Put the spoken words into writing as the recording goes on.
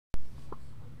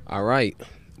All right.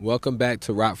 Welcome back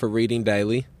to Rockford Reading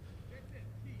Daily.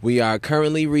 We are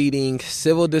currently reading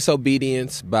Civil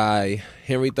Disobedience by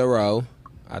Henry Thoreau.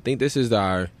 I think this is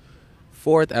our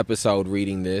fourth episode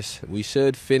reading this. We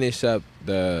should finish up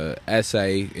the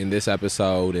essay in this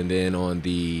episode, and then on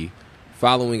the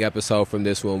following episode from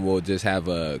this one, we'll just have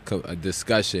a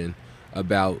discussion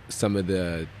about some of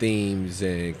the themes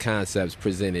and concepts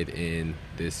presented in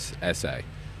this essay.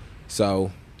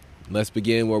 So let's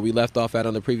begin where we left off at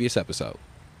on the previous episode.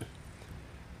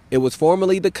 It was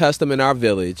formerly the custom in our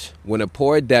village, when a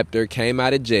poor debtor came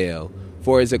out of jail,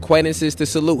 for his acquaintances to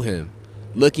salute him,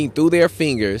 looking through their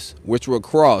fingers, which were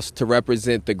crossed to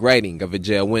represent the grating of a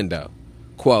jail window.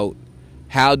 Quote,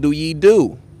 "How do ye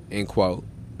do?" End quote.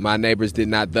 My neighbors did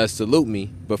not thus salute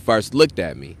me, but first looked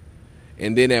at me,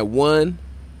 and then at one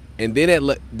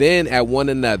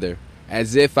another,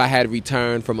 as if I had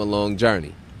returned from a long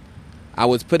journey. I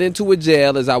was put into a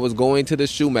jail as I was going to the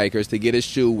shoemaker's to get a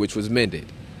shoe which was mended.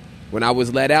 When I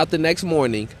was let out the next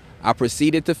morning, I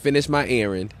proceeded to finish my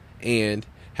errand, and,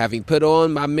 having put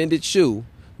on my mended shoe,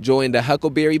 joined the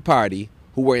Huckleberry party,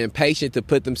 who were impatient to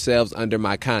put themselves under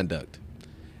my conduct.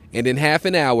 And in half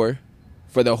an hour,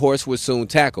 for the horse was soon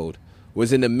tackled,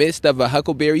 was in the midst of a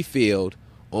huckleberry field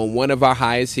on one of our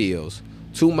highest hills,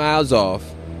 2 miles off,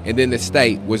 and then the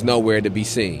state was nowhere to be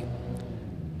seen.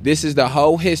 This is the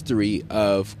whole history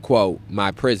of, quote,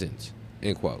 my prisons,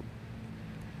 end quote.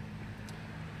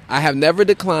 I have never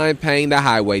declined paying the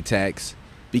highway tax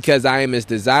because I am as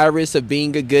desirous of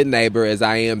being a good neighbor as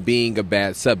I am being a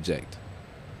bad subject.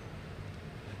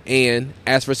 And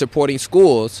as for supporting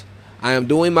schools, I am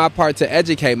doing my part to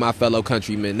educate my fellow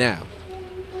countrymen now.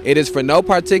 It is for no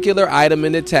particular item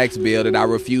in the tax bill that I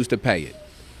refuse to pay it.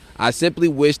 I simply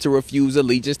wish to refuse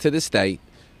allegiance to the state,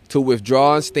 to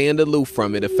withdraw and stand aloof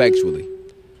from it effectually.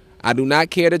 I do not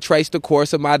care to trace the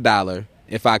course of my dollar,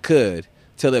 if I could,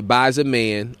 till it buys a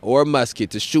man or a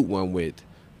musket to shoot one with.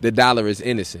 The dollar is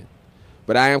innocent.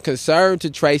 But I am concerned to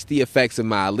trace the effects of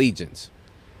my allegiance.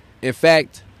 In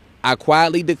fact, I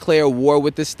quietly declare war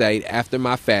with the state after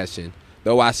my fashion,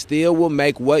 though I still will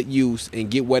make what use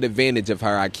and get what advantage of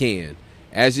her I can,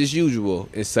 as is usual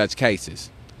in such cases.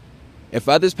 If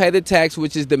others pay the tax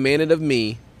which is demanded of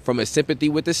me from a sympathy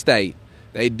with the state,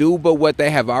 they do but what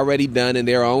they have already done in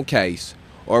their own case,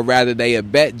 or rather they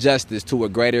abet justice to a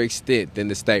greater extent than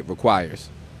the state requires.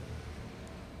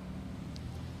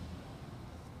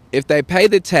 If they pay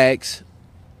the tax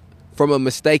from a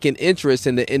mistaken interest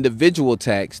in the individual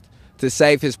taxed to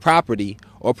save his property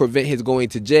or prevent his going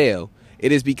to jail,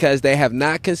 it is because they have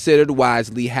not considered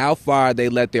wisely how far they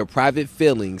let their private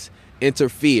feelings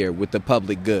interfere with the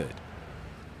public good.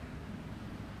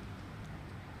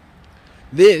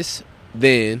 This,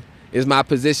 then, is my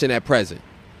position at present.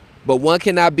 But one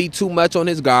cannot be too much on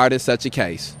his guard in such a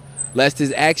case, lest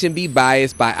his action be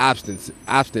biased by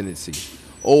obstinacy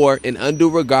or an undue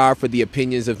regard for the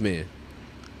opinions of men.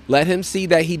 Let him see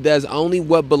that he does only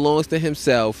what belongs to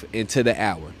himself and to the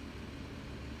hour.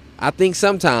 I think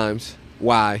sometimes,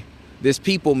 this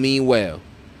people mean well.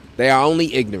 They are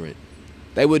only ignorant.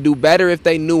 They would do better if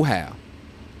they knew how.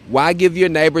 Why give your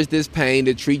neighbors this pain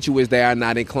to treat you as they are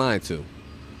not inclined to?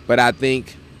 But I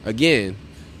think, again,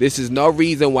 this is no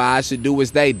reason why I should do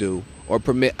as they do or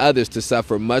permit others to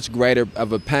suffer much greater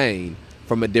of a pain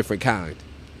from a different kind.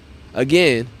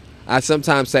 Again, I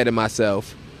sometimes say to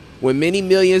myself, when many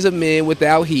millions of men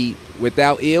without heat,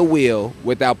 without ill will,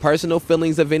 without personal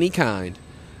feelings of any kind,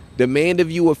 demand of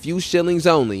you a few shillings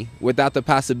only, without the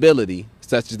possibility,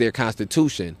 such as their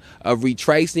constitution, of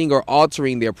retracing or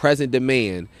altering their present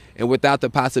demand, and without the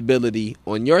possibility,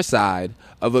 on your side,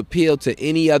 of appeal to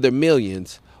any other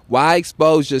millions, why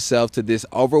expose yourself to this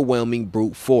overwhelming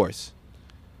brute force?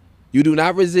 You do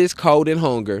not resist cold and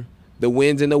hunger, the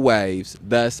winds and the waves,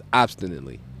 thus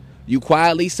obstinately. You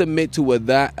quietly submit to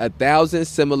a thousand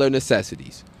similar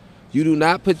necessities. You do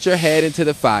not put your head into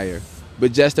the fire,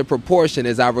 but just a proportion,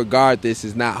 as I regard this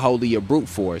is not wholly a brute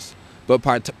force, but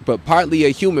partly a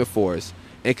human force,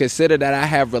 and consider that I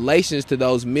have relations to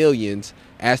those millions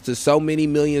as to so many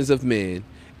millions of men,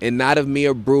 and not of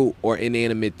mere brute or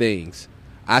inanimate things.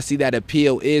 I see that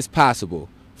appeal is possible,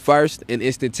 first and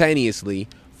instantaneously,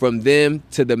 from them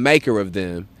to the maker of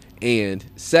them, and,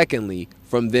 secondly,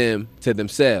 from them to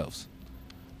themselves.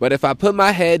 But if I put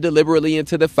my head deliberately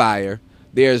into the fire,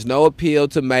 there is no appeal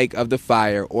to make of the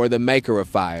fire or the maker of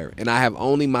fire, and I have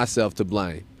only myself to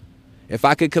blame. If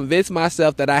I could convince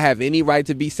myself that I have any right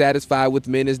to be satisfied with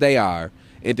men as they are,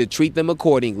 and to treat them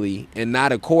accordingly, and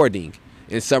not according,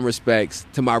 in some respects,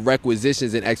 to my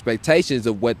requisitions and expectations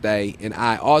of what they and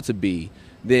I ought to be,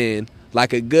 then,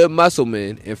 like a good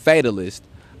Mussulman and fatalist,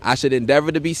 I should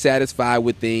endeavor to be satisfied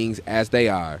with things as they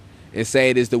are and say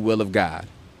it is the will of God.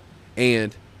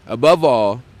 And, above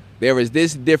all, there is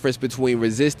this difference between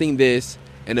resisting this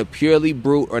and a purely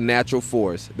brute or natural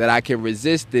force, that I can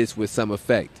resist this with some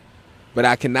effect. But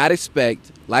I cannot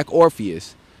expect, like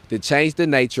Orpheus, to change the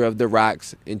nature of the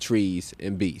rocks and trees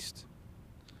and beasts.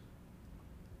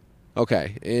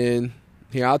 Okay, and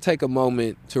here I'll take a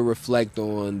moment to reflect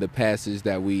on the passage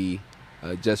that we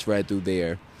just read through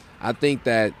there. I think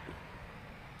that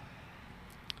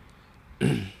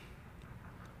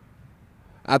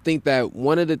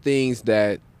one of the things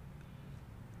that,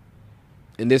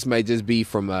 and this may just be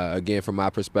from again from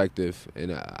my perspective,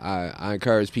 and I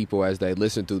encourage people as they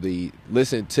listen to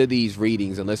these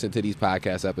readings and listen to these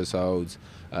podcast episodes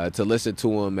to listen to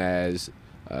them as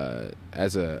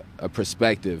a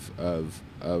perspective of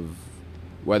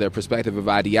whether a perspective of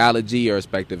ideology or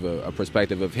a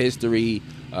perspective of history,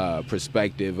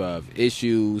 perspective of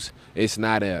issues. It's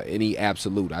not any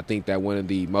absolute. I think that one of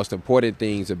the most important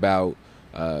things about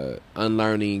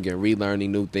unlearning and relearning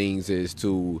new things is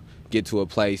to get to a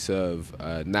place of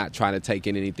not trying to take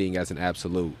in anything as an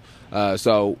absolute.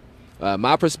 So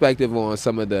my perspective on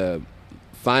some of the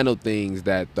final things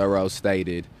that Thoreau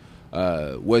stated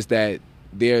was that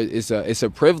it's a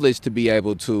privilege to be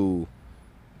able to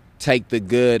take the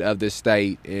good of the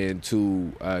state and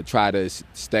to try to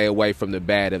stay away from the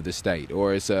bad of the state,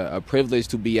 or it's a privilege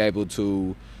to be able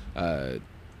to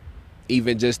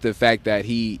even just the fact that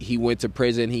he went to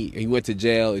prison, he went to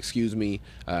jail,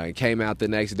 and came out the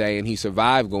next day, and he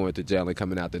survived going to jail and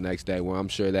coming out the next day. Well, I'm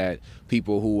sure that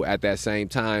people who at that same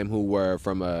time who were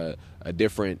from a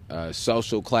different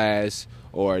social class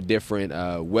or a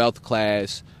different wealth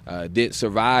class didn't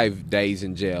survive days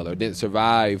in jail or didn't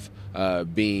survive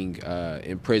being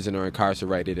in prison or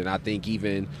incarcerated. And I think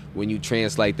even when you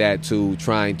translate that to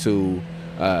trying to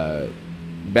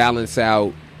balance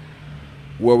out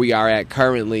where we are at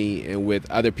currently and with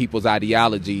other people's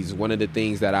ideologies, one of the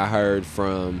things that I heard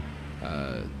from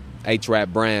H. Rap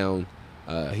Brown,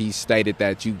 he stated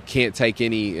that you can't take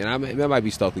any, and that might be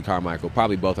Stokely Carmichael,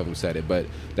 probably both of them said it, but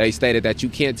they stated that you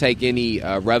can't take any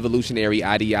revolutionary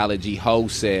ideology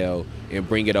wholesale and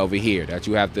bring it over here, that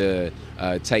you have to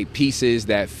take pieces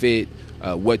that fit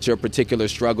what your particular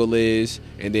struggle is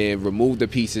and then remove the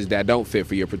pieces that don't fit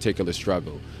for your particular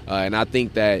struggle. And I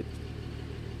think that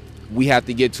we have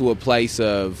to get to a place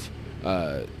of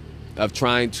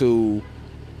trying to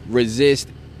resist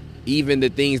even the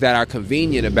things that are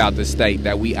convenient about the state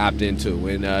that we opt into,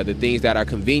 and the things that are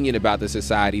convenient about the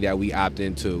society that we opt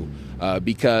into,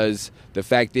 because the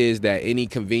fact is that any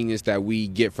convenience that we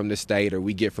get from the state or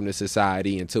we get from the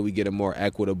society, until we get a more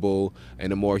equitable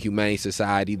and a more humane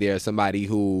society, there's somebody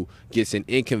who gets an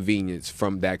inconvenience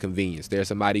from that convenience. There's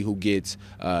somebody who gets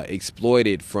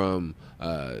exploited from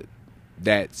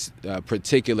that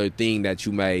particular thing that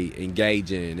you may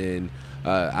engage in. And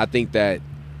I think that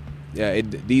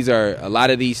these are a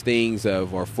lot of these things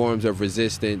or forms of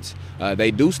resistance.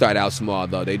 They do start out small,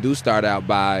 though. They do start out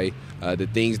by the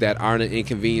things that aren't an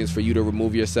inconvenience for you to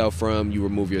remove yourself from, you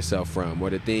remove yourself from,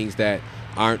 or the things that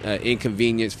aren't an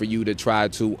inconvenience for you to try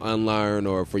to unlearn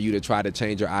or for you to try to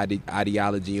change your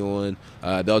ideology on.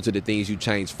 Those are the things you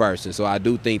change first. And so I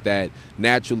do think that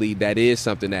naturally that is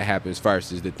something that happens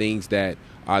first, is the things that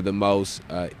are the most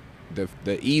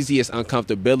the easiest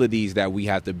uncomfortabilities that we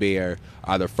have to bear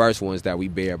are the first ones that we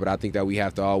bear. But I think that we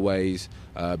have to always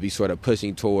be sort of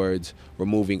pushing towards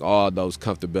removing all those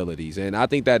comfortabilities. And I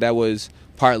think that was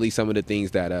partly some of the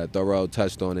things that Thoreau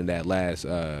touched on in that last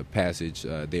passage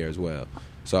there as well.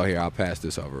 So here, I'll pass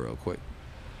this over real quick.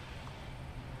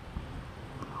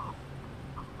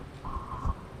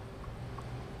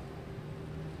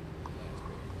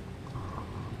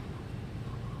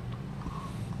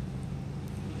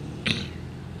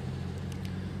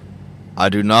 I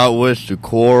do not wish to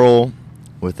quarrel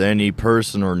with any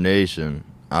person or nation.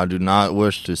 I do not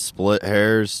wish to split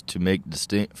hairs, to make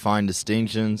fine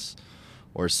distinctions,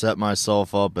 or set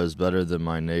myself up as better than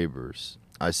my neighbors.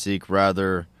 I seek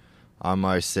rather, I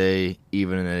might say,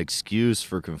 even an excuse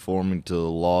for conforming to the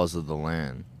laws of the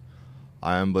land.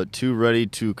 I am but too ready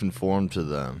to conform to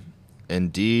them.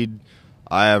 Indeed,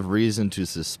 I have reason to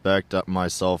suspect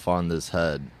myself on this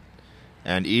head.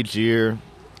 And each year,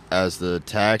 as the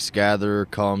tax gatherer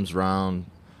comes round,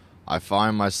 I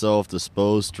find myself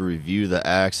disposed to review the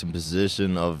acts and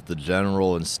position of the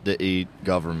general and state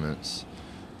governments,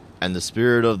 and the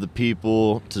spirit of the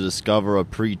people, to discover a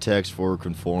pretext for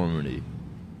conformity.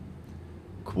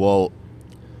 Quote,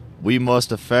 we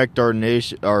must affect our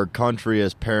nation, our country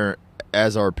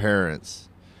as our parents.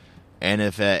 And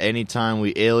if at any time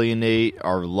we alienate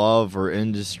our love or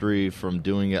industry from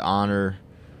doing it honor,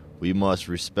 we must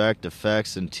respect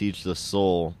effects and teach the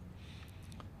soul,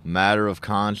 matter of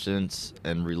conscience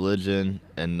and religion,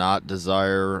 and not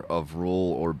desire of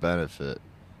rule or benefit.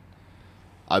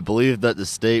 I believe that the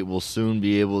state will soon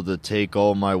be able to take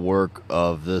all my work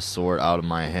of this sort out of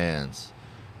my hands,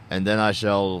 and then I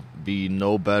shall be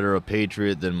no better a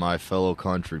patriot than my fellow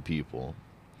country people.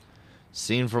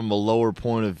 Seen from a lower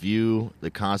point of view, the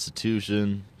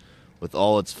Constitution, with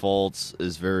all its faults,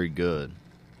 is very good.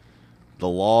 The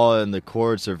law and the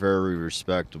courts are very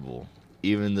respectable.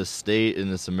 Even the state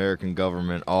and this American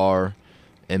government are,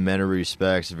 in many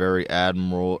respects, very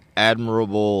admirable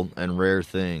and rare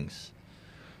things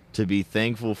to be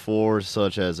thankful for,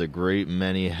 such as a great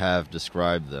many have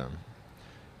described them.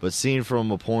 But seen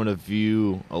from a point of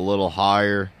view a little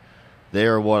higher, they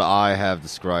are what I have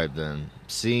described them.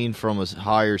 Seen from a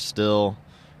higher still,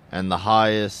 and the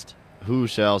highest, who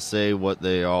shall say what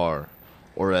they are,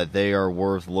 or that they are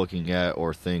worth looking at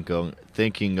or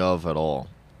thinking of at all?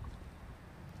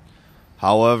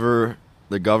 However,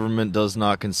 the government does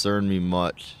not concern me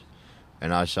much,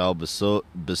 and I shall bestow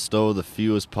the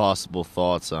fewest possible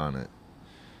thoughts on it.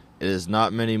 It is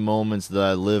not many moments that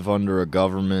I live under a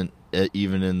government,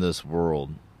 even in this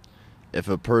world. If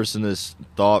a person is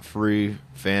thought-free,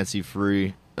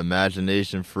 fancy-free,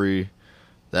 imagination-free,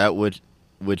 that which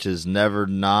is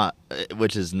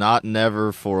not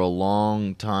never for a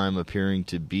long time appearing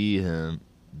to be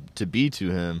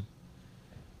to him.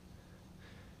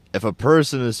 If a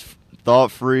person is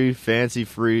thought-free,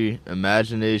 fancy-free,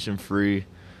 imagination-free,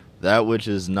 that which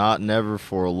is not never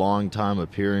for a long time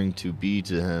appearing to be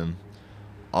to him,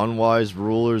 unwise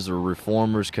rulers or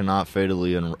reformers cannot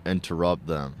fatally interrupt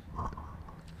them.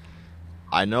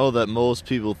 I know that most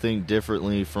people think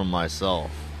differently from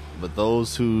myself, but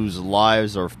those whose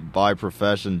lives are by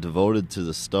profession devoted to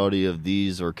the study of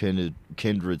these or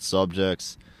kindred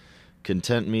subjects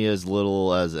content me as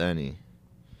little as any.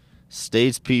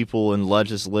 Statespeople and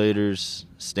legislators,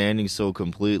 standing so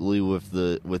completely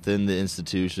within the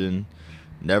institution,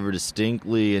 never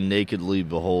distinctly and nakedly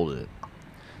behold it.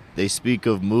 They speak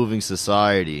of moving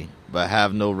society, but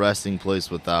have no resting place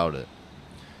without it.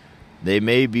 They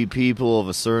may be people of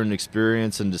a certain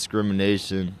experience and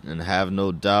discrimination, and have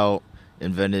no doubt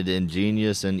invented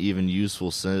ingenious and even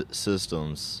useful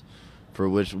systems, for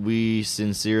which we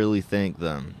sincerely thank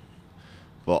them.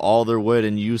 But all their wit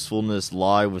and usefulness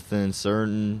lie within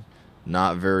certain,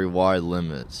 not very wide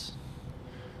limits.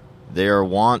 They are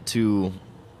wont to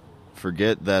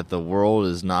forget that the world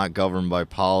is not governed by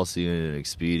policy and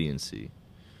expediency.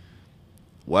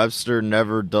 Webster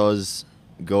never goes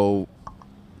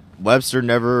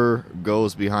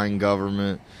behind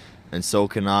government, and so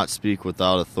cannot speak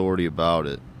without authority about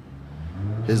it.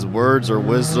 His words are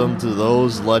wisdom to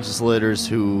those legislators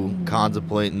who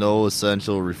contemplate no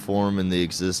essential reform in the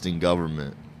existing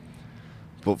government.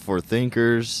 But for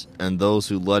thinkers and those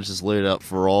who legislate up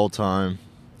for all time,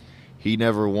 he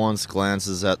never once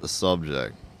glances at the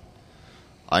subject.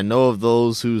 I know of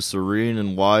those whose serene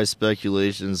and wise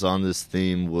speculations on this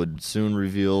theme would soon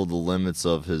reveal the limits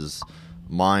of his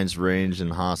mind's range in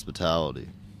hospitality.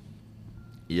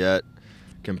 Yet,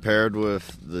 compared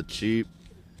with the cheap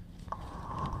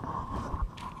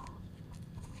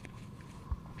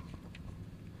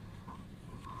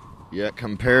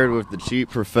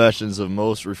professions of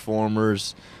most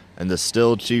reformers and the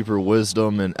still cheaper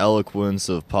wisdom and eloquence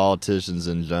of politicians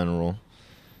in general,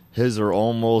 his are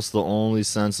almost the only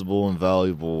sensible and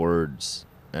valuable words,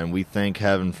 and we thank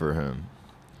heaven for him.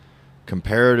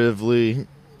 Comparatively,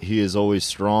 he is always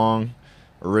strong,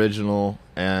 original,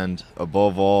 and,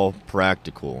 above all,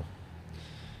 practical.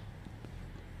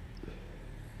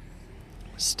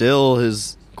 Still,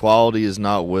 his quality is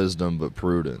not wisdom, but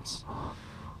prudence.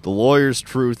 The lawyer's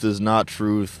truth is not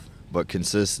truth, but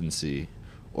consistency,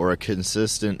 or a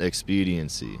consistent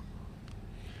expediency.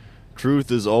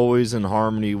 Truth is always in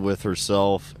harmony with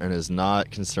herself, and is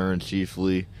not concerned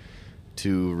chiefly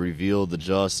to reveal the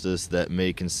justice that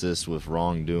may consist with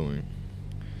wrongdoing.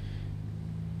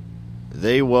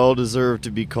 They well deserve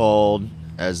to be called,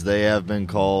 as they have been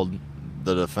called,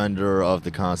 the defender of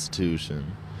the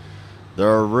Constitution. There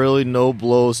are really no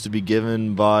blows to be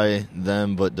given by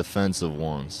them but defensive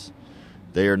ones.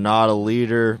 They are not a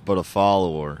leader, but a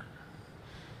follower.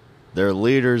 Their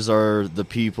leaders are the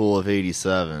people of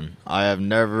 '87. I have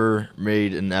never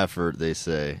made an effort, they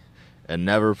say, and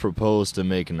never proposed to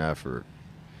make an effort.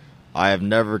 I have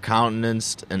never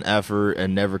countenanced an effort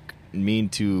and never mean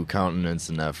to countenance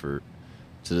an effort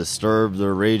to disturb the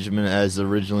arrangement as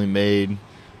originally made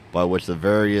by which the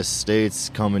various states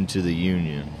come into the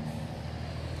Union.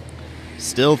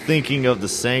 Still thinking of the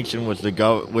sanction which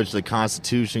the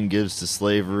Constitution gives to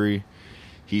slavery,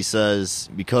 he says,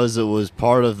 because it was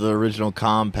part of the original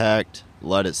compact,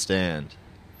 let it stand.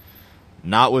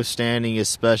 Notwithstanding his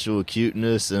special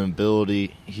acuteness and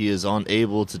ability, he is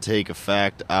unable to take a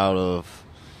fact out of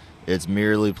its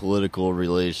merely political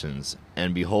relations,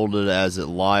 and behold it as it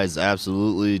lies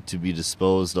absolutely to be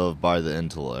disposed of by the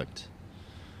intellect.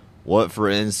 What, for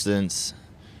instance,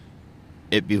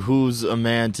 it behooves a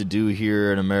man to do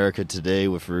here in America today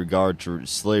with regard to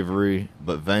slavery,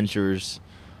 but ventures,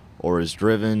 or is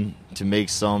driven to make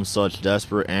some such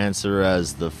desperate answer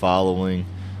as the following,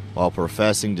 while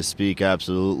professing to speak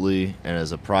absolutely and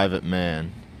as a private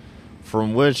man,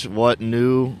 from which what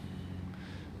new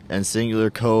and singular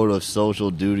code of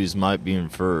social duties might be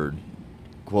inferred.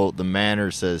 Quote, the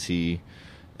manner, says he,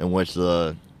 in which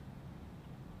the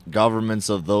governments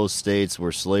of those states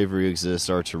where slavery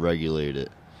exists are to regulate it,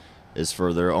 is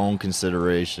for their own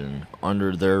consideration,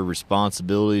 under their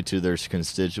responsibility to their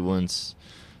constituents,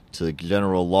 to the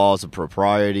general laws of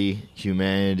propriety,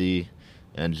 humanity,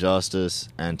 and justice,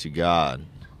 and to God.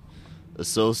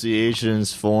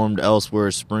 Associations formed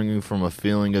elsewhere springing from a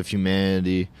feeling of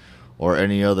humanity or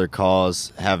any other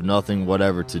cause have nothing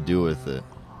whatever to do with it.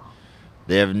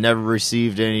 They have never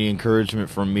received any encouragement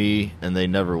from me, and they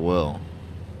never will.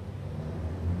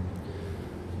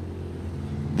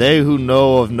 They who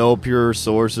know of no pure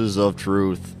sources of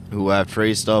truth, who have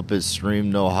traced up its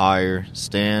stream no higher,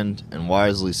 stand, and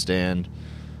wisely stand,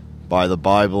 by the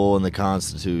Bible and the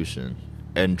Constitution,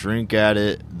 and drink at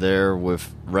it there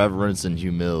with reverence and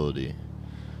humility.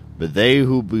 But they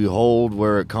who behold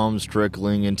where it comes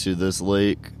trickling into this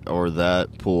lake or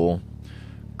that pool,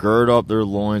 gird up their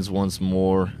loins once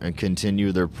more and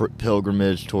continue their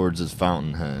pilgrimage towards its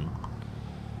fountainhead.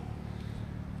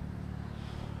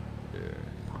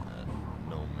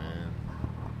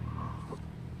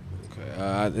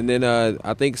 And then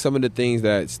I think some of the things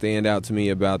that stand out to me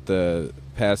about the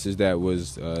passage that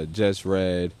was just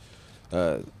read,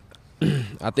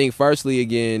 I think firstly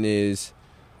again is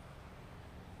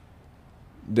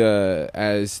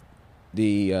as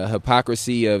the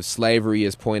hypocrisy of slavery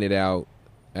is pointed out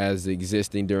as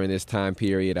existing during this time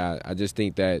period. I just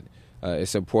think that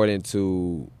it's important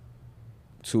to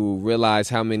realize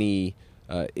how many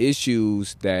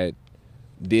issues that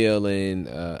deal in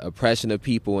oppression of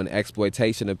people and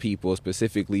exploitation of people,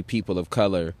 specifically people of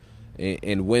color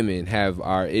and women,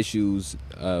 are issues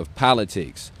of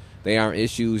politics. They aren't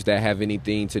issues that have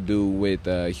anything to do with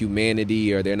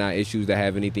humanity, or they're not issues that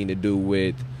have anything to do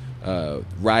with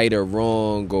right or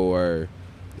wrong, or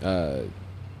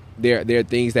they're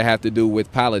things that have to do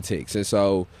with politics. And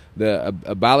so the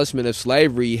abolishment of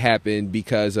slavery happened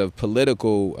because of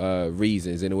political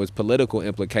reasons, and it was political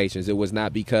implications. It was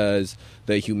not because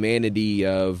the humanity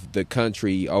of the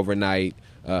country overnight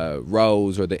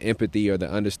rose, or the empathy or the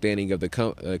understanding of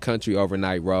the country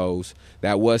overnight rose.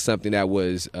 That was something that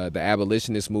was the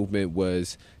abolitionist movement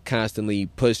was constantly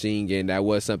pushing, and that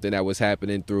was something that was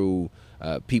happening through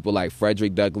people like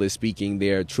Frederick Douglass speaking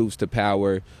their truths to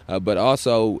power, but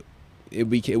also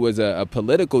it was a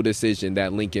political decision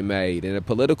that Lincoln made, and a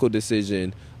political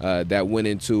decision that went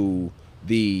into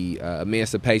the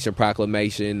Emancipation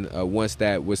Proclamation once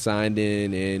that was signed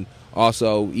in, and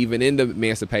also even in the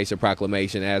Emancipation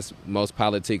Proclamation, as most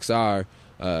politics are,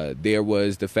 there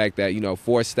was the fact that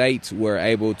 4 states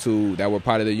that were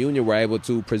part of the Union were able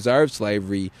to preserve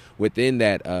slavery within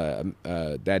that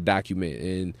document.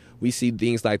 And we see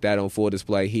things like that on full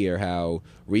display here, how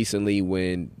recently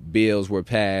when bills were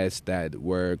passed that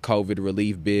were COVID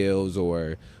relief bills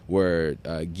or were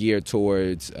geared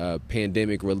towards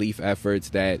pandemic relief efforts,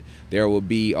 that there will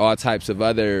be all types of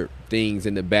other things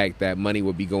in the back that money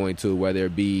will be going to, whether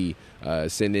it be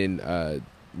sending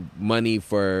money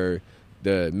for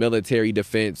the military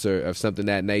defense or of something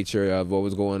that nature of what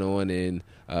was going on in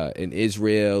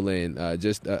Israel, and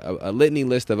just a litany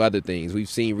list of other things. We've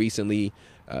seen recently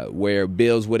where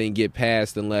bills wouldn't get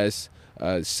passed unless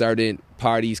certain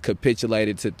parties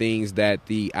capitulated to things that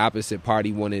the opposite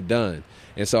party wanted done.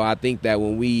 And so I think that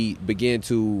when we begin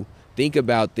to think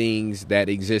about things that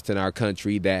exist in our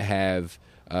country that have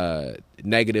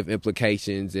negative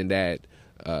implications, and that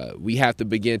we have to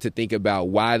begin to think about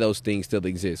why those things still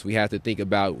exist. We have to think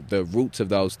about the roots of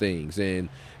those things. And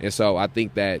so I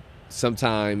think that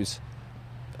sometimes,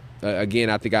 again,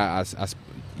 I think I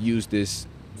used this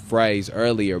phrase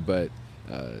earlier, but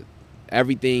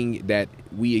everything that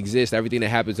we exist, everything that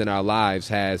happens in our lives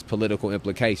has political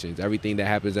implications. Everything that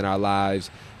happens in our lives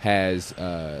has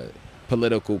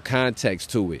political context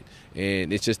to it.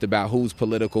 And it's just about whose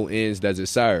political ends does it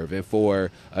serve. And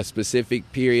for a specific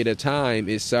period of time,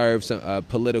 it serves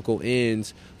political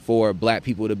ends for black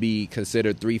people to be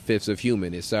considered 3/5 of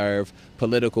human. It served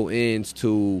political ends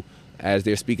to, as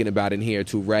they're speaking about in here,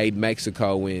 to raid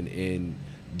Mexico and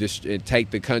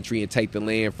take the country and take the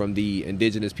land from the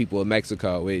indigenous people of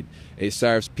Mexico. It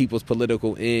serves people's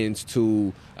political ends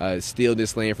to steal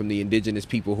this land from the indigenous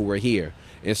people who are here.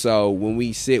 And so when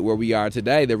we sit where we are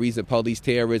today, the reason police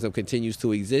terrorism continues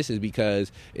to exist is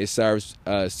because it serves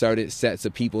certain sets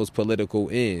of people's political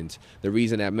ends. The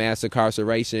reason that mass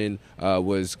incarceration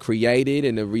was created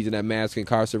and the reason that mass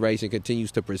incarceration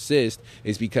continues to persist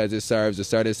is because it serves a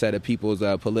certain set of people's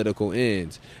political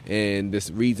ends. And this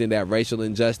reason that racial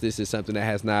injustice is something that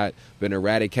has not been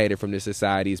eradicated from this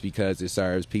society is because it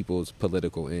serves people's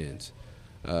political ends.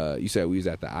 You said we was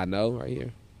at the I know right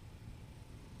here?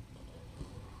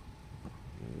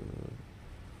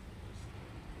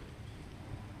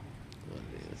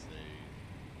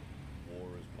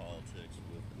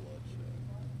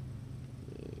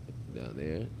 Down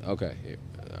there. Okay, here.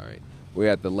 All right. We're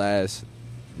at the last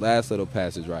little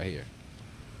passage right here.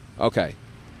 Okay.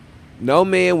 No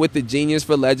man with the genius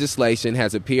for legislation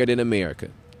has appeared in America.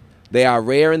 They are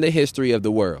rare in the history of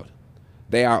the world.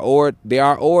 They are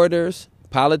orators,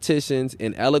 politicians,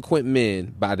 and eloquent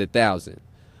men by the thousand.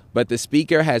 But the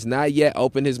speaker has not yet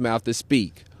opened his mouth to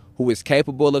speak, who is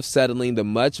capable of settling the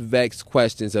much vexed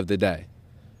questions of the day.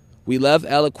 We love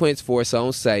eloquence for its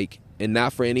own sake, and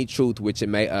not for any truth which it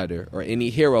may utter, or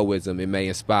any heroism it may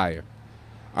inspire.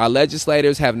 Our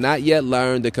legislators have not yet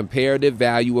learned the comparative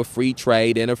value of free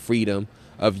trade and of freedom,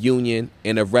 of union,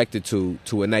 and of rectitude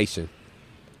to a nation.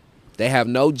 They have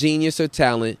no genius or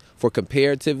talent for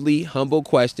comparatively humble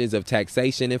questions of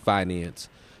taxation and finance,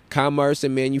 commerce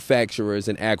and manufacturers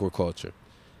and agriculture.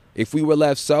 If we were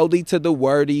left solely to the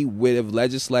wordy wit of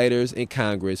legislators and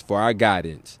Congress for our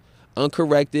guidance,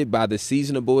 uncorrected by the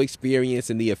seasonable experience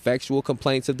and the effectual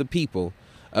complaints of the people,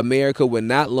 America would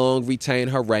not long retain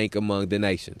her rank among the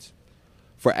nations.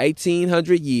 For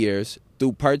 1800 years,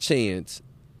 though perchance,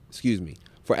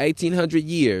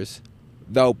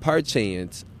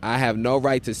 I have no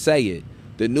right to say it,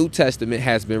 the New Testament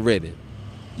has been written.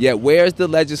 Yet where is the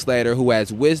legislator who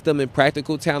has wisdom and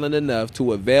practical talent enough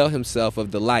to avail himself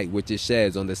of the light which it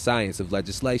sheds on the science of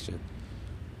legislation?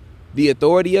 The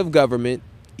authority of government,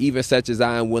 even such as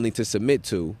I am willing to submit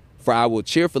to, for I will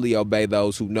cheerfully obey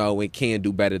those who know and can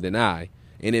do better than I,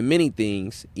 and in many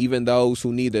things, even those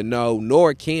who neither know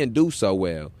nor can do so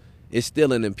well, is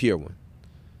still an impure one.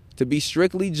 To be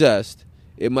strictly just,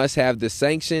 it must have the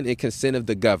sanction and consent of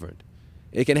the governed.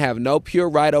 It can have no pure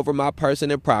right over my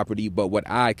person and property but what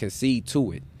I concede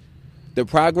to it. The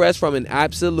progress from an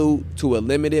absolute to a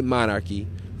limited monarchy,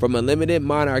 from a limited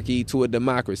monarchy to a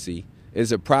democracy,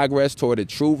 is a progress toward a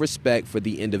true respect for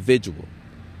the individual.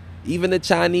 Even the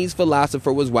Chinese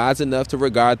philosopher was wise enough to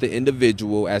regard the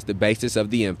individual as the basis of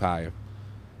the empire.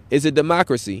 Is a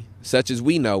democracy, such as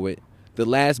we know it, the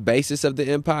last basis of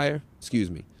the empire?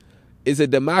 Is a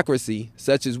democracy,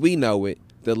 such as we know it,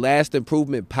 the last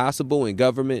improvement possible in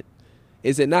government?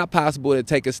 Is it not possible to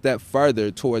take a step further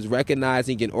towards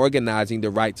recognizing and organizing the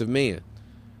rights of man?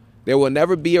 There will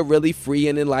never be a really free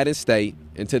and enlightened state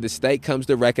until the state comes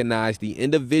to recognize the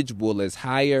individual as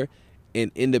higher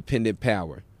and independent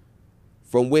power,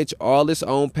 from which all its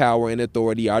own power and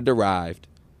authority are derived,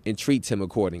 and treats him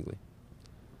accordingly.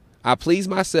 I please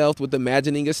myself with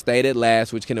imagining a state at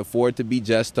last which can afford to be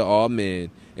just to all men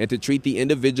and to treat the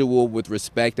individual with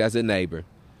respect as a neighbor,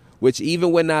 which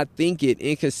even would not think it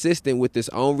inconsistent with its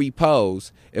own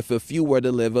repose if a few were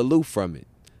to live aloof from it,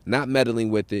 not meddling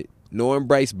with it, nor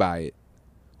embraced by it,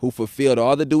 who fulfilled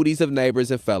all the duties of neighbors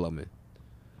and fellowmen.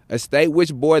 A state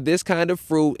which bore this kind of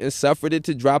fruit and suffered it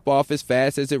to drop off as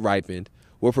fast as it ripened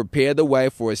will prepare the way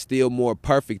for a still more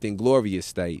perfect and glorious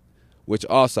state, which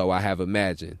also I have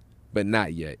imagined, but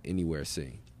not yet anywhere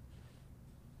seen.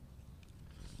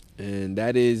 And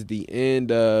that is the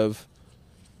end of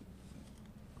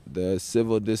the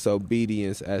civil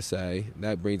disobedience essay.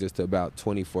 That brings us to about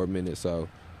 24 minutes, so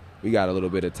we got a little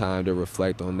bit of time to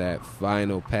reflect on that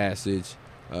final passage.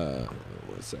 One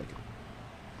second.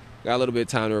 Got a little bit of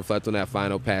time to reflect on that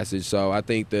final passage. So I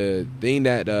think the thing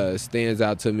that stands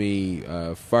out to me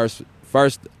first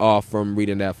off from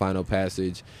reading that final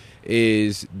passage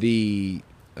is the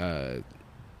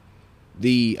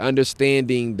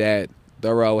understanding that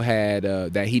Thoreau had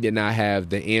that he did not have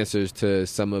the answers to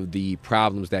some of the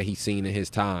problems that he's seen in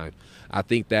his time. I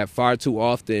think that far too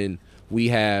often we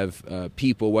have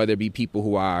people, whether it be people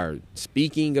who are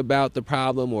speaking about the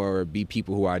problem or be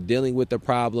people who are dealing with the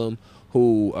problem,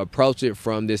 who approach it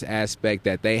from this aspect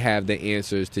that they have the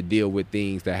answers to deal with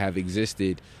things that have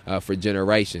existed for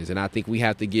generations. And I think we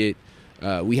have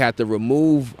to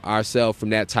remove ourselves from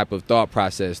that type of thought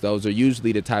process. Those are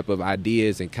usually the type of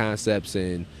ideas and concepts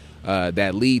and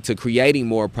that lead to creating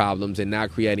more problems and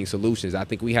not creating solutions. I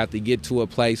think we have to get to a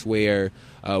place where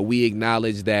we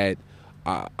acknowledge that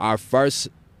our first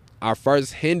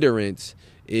hindrance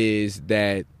is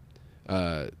that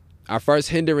our first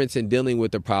hindrance in dealing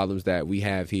with the problems that we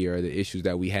have here, the issues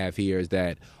that we have here, is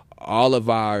that all of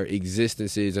our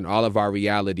existences and all of our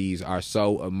realities are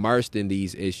so immersed in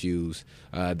these issues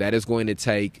that it's going to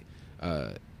take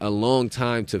a long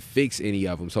time to fix any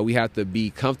of them. So we have to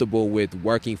be comfortable with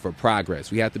working for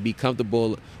progress. We have to be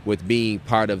comfortable with being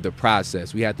part of the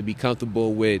process. We have to be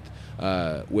comfortable with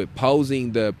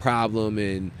posing the problem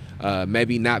and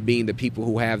maybe not being the people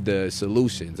who have the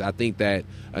solutions. I think that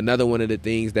another one of the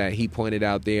things that he pointed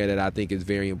out there that I think is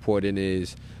very important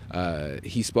is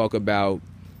he spoke about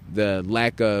the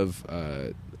lack of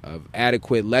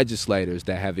adequate legislators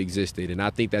that have existed. And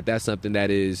I think that that's something that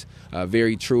is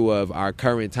very true of our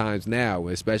current times now,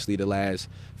 especially the last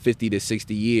 50 to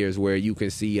 60 years, where you can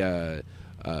see the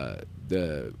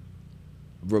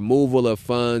removal of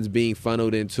funds being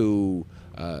funneled into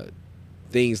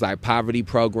things like poverty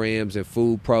programs and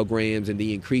food programs, and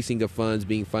the increasing of funds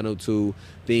being funneled to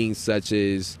things such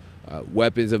as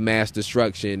weapons of mass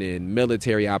destruction and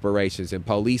military operations and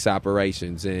police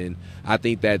operations. And I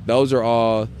think that those are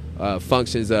all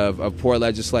functions of poor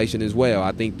legislation as well.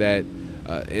 I think that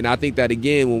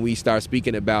again, when we start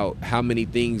speaking about how many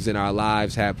things in our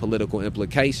lives have political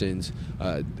implications,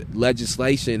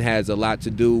 legislation has a lot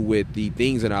to do with the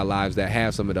things in our lives that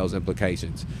have some of those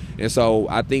implications. And so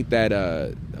I think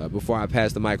that before I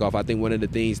pass the mic off, I think one of the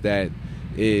things that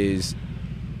is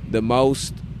the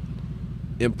most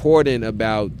important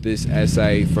about this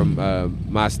essay from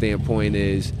my standpoint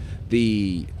is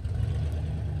the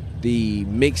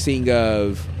mixing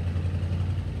of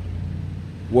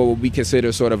what would be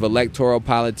considered sort of electoral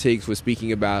politics with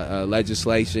speaking about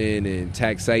legislation and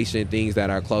taxation, things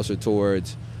that are closer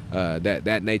towards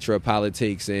that nature of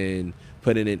politics, and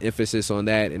putting an emphasis on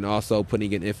that, and also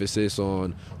putting an emphasis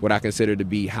on what I consider to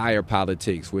be higher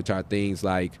politics, which are things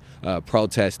like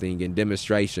protesting and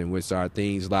demonstration, which are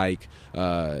things like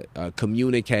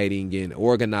communicating and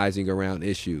organizing around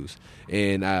issues.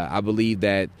 And I believe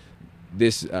that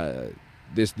these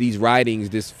writings,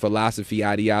 this philosophy,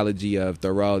 ideology of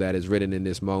Thoreau that is written in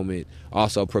this moment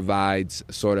also provides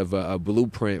sort of a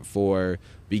blueprint for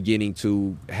beginning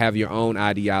to have your own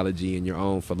ideology and your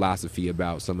own philosophy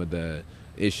about some of the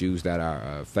issues that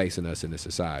are facing us in the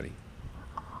society.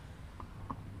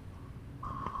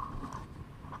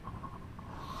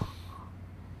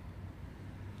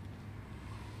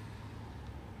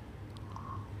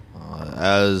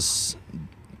 As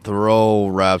Thoreau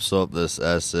wraps up this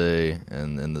essay,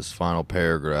 and in this final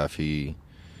paragraph, he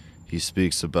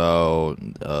speaks about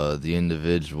the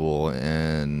individual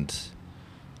and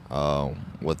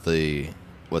what the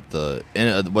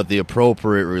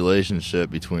appropriate relationship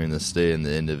between the state and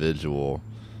the individual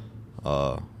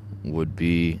would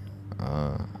be.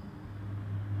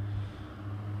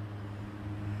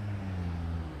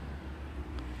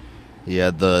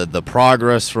 The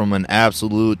progress from an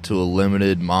absolute to a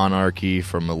limited monarchy,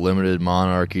 from a limited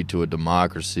monarchy to a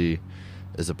democracy,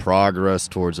 is a progress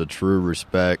towards a true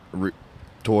respect,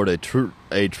 toward a true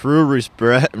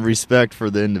respect for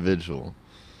the individual.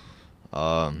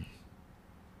 And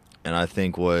I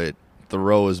think what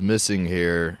Thoreau is missing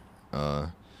here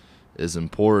is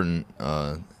important.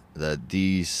 That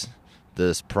this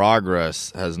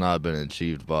progress has not been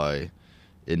achieved by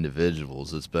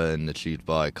individuals. It's been achieved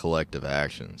by collective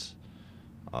actions.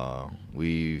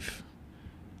 We've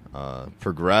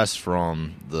progressed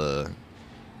from the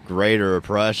greater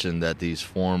oppression that these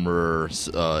former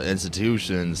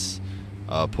institutions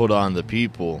put on the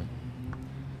people,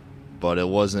 but it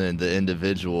wasn't the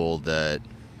individual that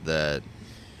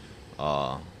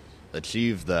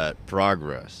achieved that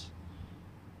progress.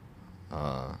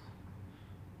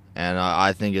 And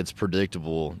I think it's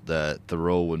predictable that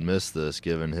Thoreau would miss this,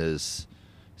 given his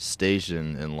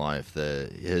station in life,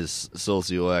 that his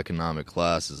socioeconomic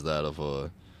class is that of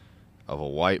a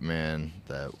white man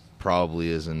that probably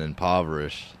isn't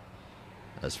impoverished,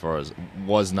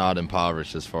 was not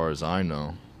impoverished as far as I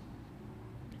know.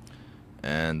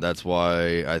 And that's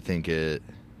why I think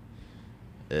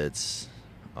it's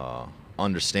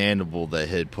understandable that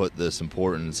he'd put this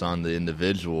importance on the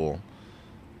individual,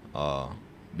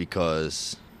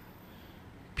 because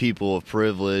people of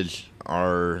privilege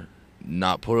are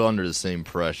not put under the same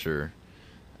pressure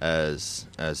as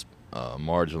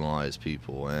marginalized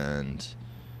people, and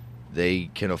they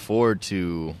can afford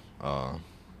to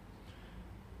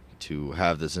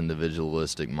have this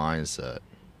individualistic mindset.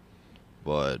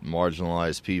 But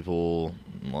marginalized people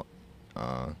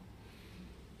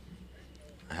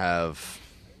have.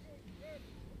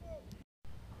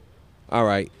 All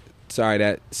right. Sorry,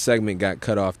 that segment got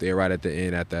cut off there right at the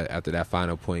end after that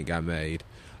final point got made.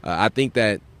 I think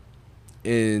that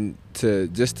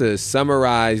to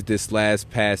summarize this last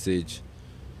passage.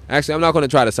 Actually, I'm not going to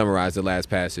try to summarize the last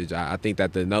passage. I think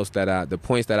that the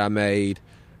points that I made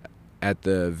at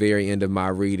the very end of my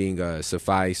reading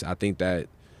suffice. I think that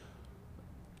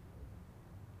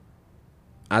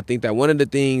one of the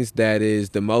things that is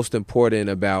the most important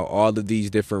about all of these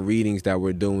different readings that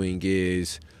we're doing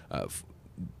is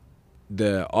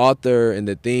the author and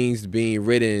the things being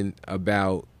written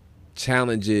about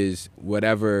challenges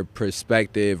whatever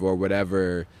perspective or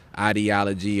whatever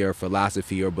ideology or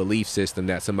philosophy or belief system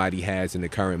that somebody has in the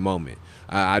current moment.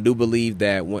 I do believe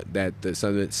that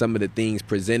some of the things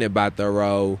presented by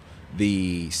Thoreau,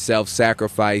 the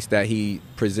self-sacrifice that he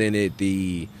presented,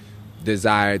 the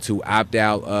desire to opt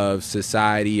out of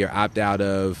society or opt out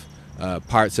of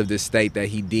parts of the state that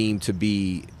he deemed to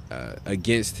be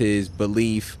against his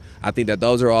belief, I think that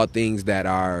those are all things that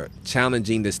are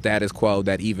challenging the status quo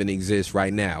that even exists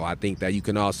right now. I think that you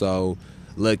can also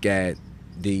look at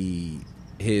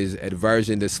his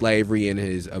aversion to slavery and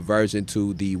his aversion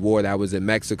to the war that was in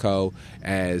Mexico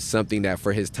as something that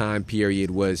for his time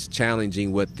period was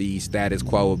challenging what the status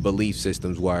quo of belief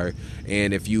systems were.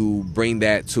 And if you bring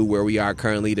that to where we are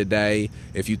currently today,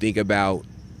 if you think about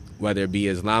whether it be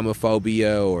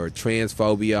Islamophobia or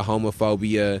transphobia,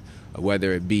 homophobia,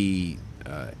 whether it be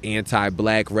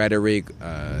anti-black rhetoric,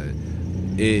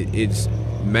 it's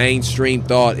mainstream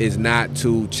thought is not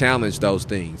to challenge those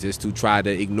things. It's to try to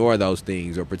ignore those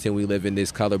things or pretend we live in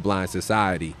this colorblind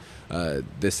society.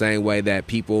 The same way that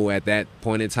people at that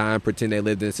point in time pretend they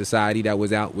lived in a society that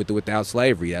was without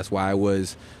slavery. That's why it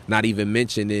was not even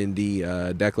mentioned in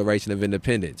the Declaration of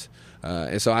Independence.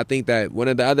 And so I think that one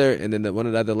of the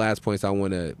other last points I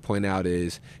want to point out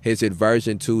is his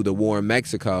aversion to the war in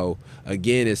Mexico,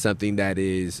 again, is something that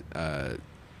is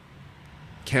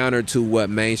counter to what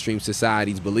mainstream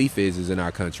society's belief is in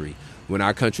our country. When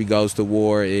our country goes to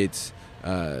war, it's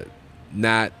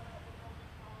not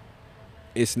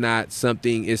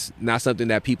something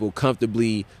that people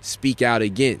comfortably speak out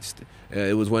against.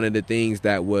 It was one of the things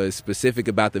that was specific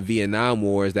about the Vietnam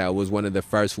Wars. That was one of the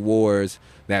first wars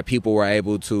that people were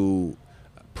able to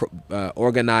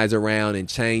organize around and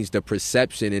change the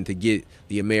perception and to get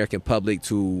the American public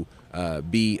to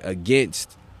be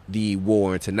against the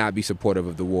war and to not be supportive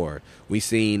of the war. We've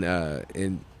seen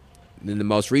in the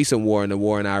most recent war, in the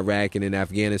war in Iraq and in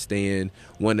Afghanistan,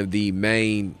 one of the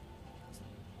main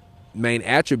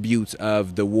attributes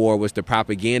of the war was the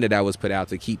propaganda that was put out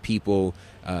to keep people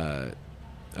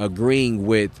agreeing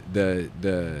with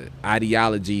the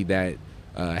ideology that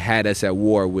had us at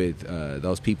war with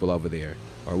those people over there,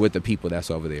 or with the people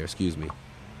that's over there, excuse me.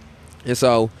 And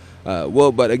so,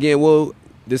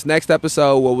 this next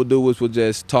episode, what we'll do is we'll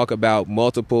just talk about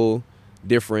multiple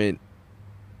different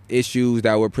issues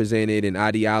that were presented and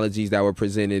ideologies that were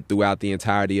presented throughout the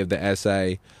entirety of the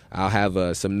essay. I'll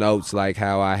have some notes like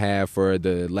how I have for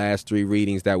the last 3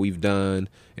 readings that we've done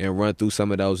and run through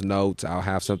some of those notes. I'll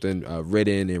have something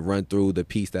written and run through the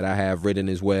piece that I have written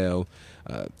as well.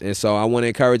 And so I want to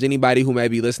encourage anybody who may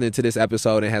be listening to this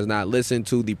episode and has not listened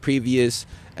to the previous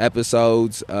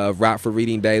episodes of Rockford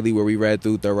Reading Daily, where we read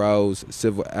through Thoreau's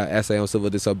essay on civil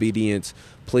disobedience,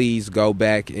 please go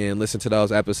back and listen to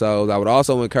those episodes. I would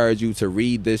also encourage you to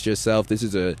read this yourself. This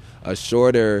is a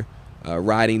shorter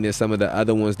writing than some of the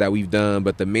other ones that we've done,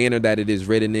 but the manner that it is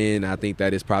written in, I think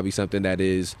that is probably something that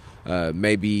is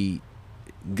maybe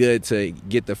good to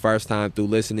get the first time through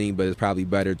listening, but it's probably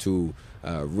better to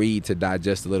read to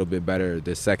digest a little bit better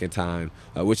the second time,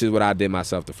 which is what I did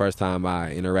myself. The first time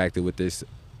I interacted with this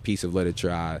piece of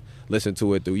literature, I listened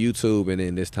to it through YouTube, and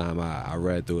then this time I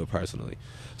read through it personally.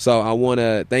 So I want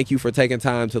to thank you for taking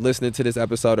time to listen to this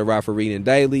episode of Rockford Reading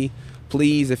Daily.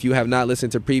 Please, if you have not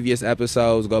listened to previous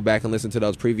episodes, go back and listen to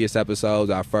those previous episodes.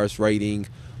 Our first reading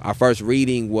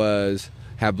was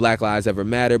Have Black Lives Ever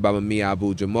Mattered by Mumia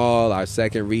Abu-Jamal. Our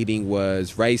second reading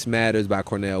was Race Matters by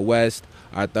Cornel West.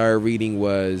 Our third reading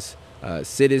was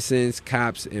Citizens,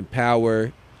 Cops, and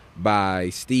Power by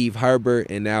Steve Herbert.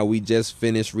 And now we just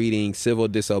finished reading Civil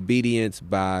Disobedience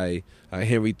by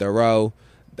Henry Thoreau.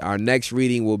 Our next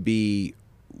reading will be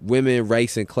Women,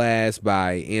 Race, and Class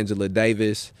by Angela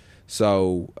Davis.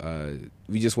 So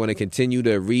we just want to continue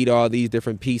to read all these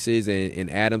different pieces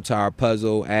and add them to our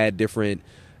puzzle, add different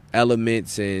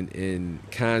elements and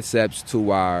concepts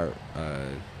to our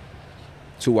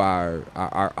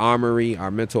armory,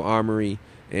 our mental armory,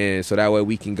 and so that way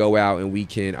we can go out and we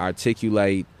can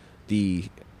articulate the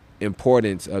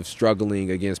importance of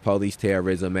struggling against police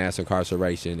terrorism, mass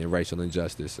incarceration, and racial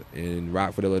injustice in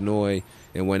Rockford, Illinois,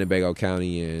 and Winnebago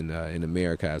County, and in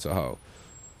America as a whole.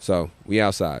 So we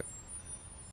outside.